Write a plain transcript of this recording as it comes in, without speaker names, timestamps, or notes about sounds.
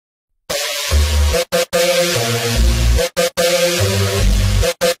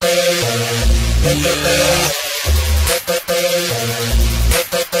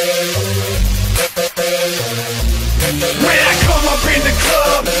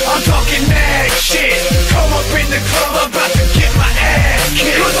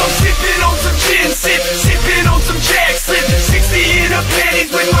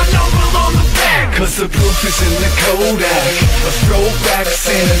Cause the proof is in the Kodak. A throwback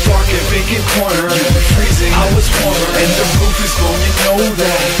in a dark and vacant corner. You were freezing, I was warmer, and the roof is blown, you know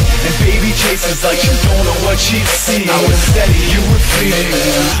that. And baby chases like you don't know what she'd see. I was steady, you were fleeting.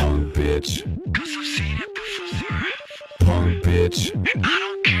 Punk bitch, cause I've seen it before. Punk bitch, and I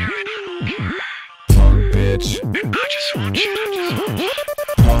don't care anymore. Punk bitch, I just want you to know.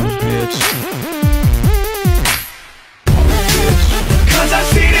 Punk bitch, cause I've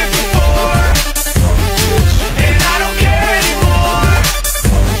seen it before, and I don't care anymore.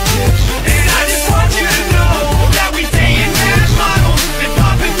 And I just want you to know that we dating mad models and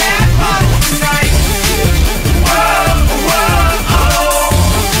popping mad bottles tonight. Whoa, whoa, oh.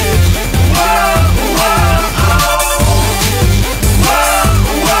 Whoa, whoa, oh. Whoa,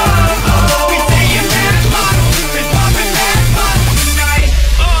 whoa, oh. We dating mad models and popping mad bottles tonight.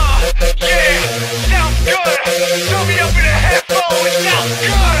 Yeah, sounds good. Throw me up in the headphones, sounds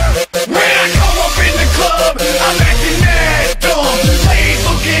good. When I come up in the club, I'm acting mad dumb. Ladies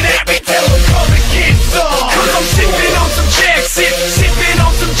looking at me, tell them come and get some. Cause I'm sipping on some Jack, sipping on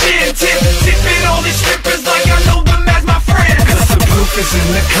some gin, tipping all these strippers like I know them as my friends. Cause the proof is in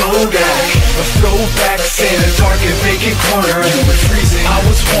the Kodak. A throwback in a dark and vacant corner. You were freezing, I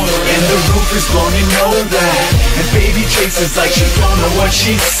was warmer, and the roof is blown, you know that. And baby chases like you don't know what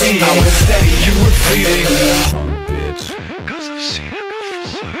she's seen. I was steady, you were fleeting. Punk bitch, cause I've seen it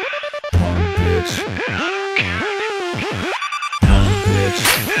before. Punk bitch, and I don't care anymore. Punk bitch,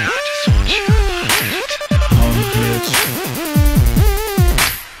 and I just want you to know. Punk bitch,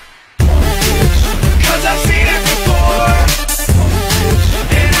 cause I've seen it before,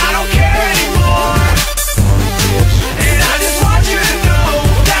 and I don't care anymore. And I just want you to know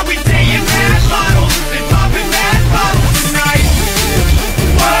that we dating mad models and popping mad bottles tonight.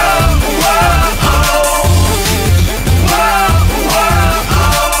 Whoa, whoa, oh. Whoa, whoa,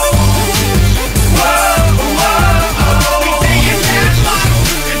 oh. Whoa, whoa, oh. We dating mad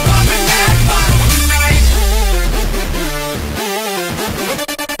models and popping mad bottles tonight.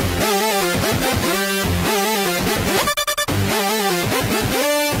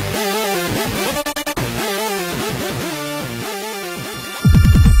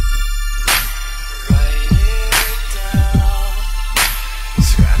 Write it down,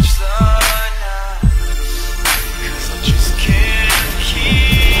 scratch the knots, cause I just can't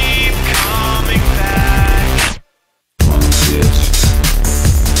keep coming back. Punk bitch,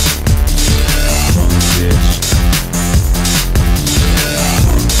 punk bitch, punk bitch,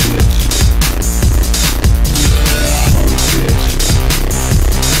 punk bitch.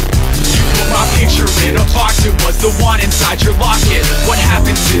 You put my picture in a box, it was the one inside your locket. What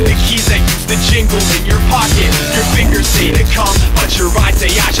happened to the keys that used to jingle in your pocket? Your fingers say to come, but your eyes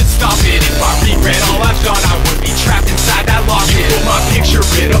say I should stop it. If I regret all I've done, I would be trapped inside that locket. You put my picture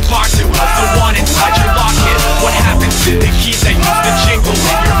in a box, it was the one inside your locket. What happened to the keys that used to jingle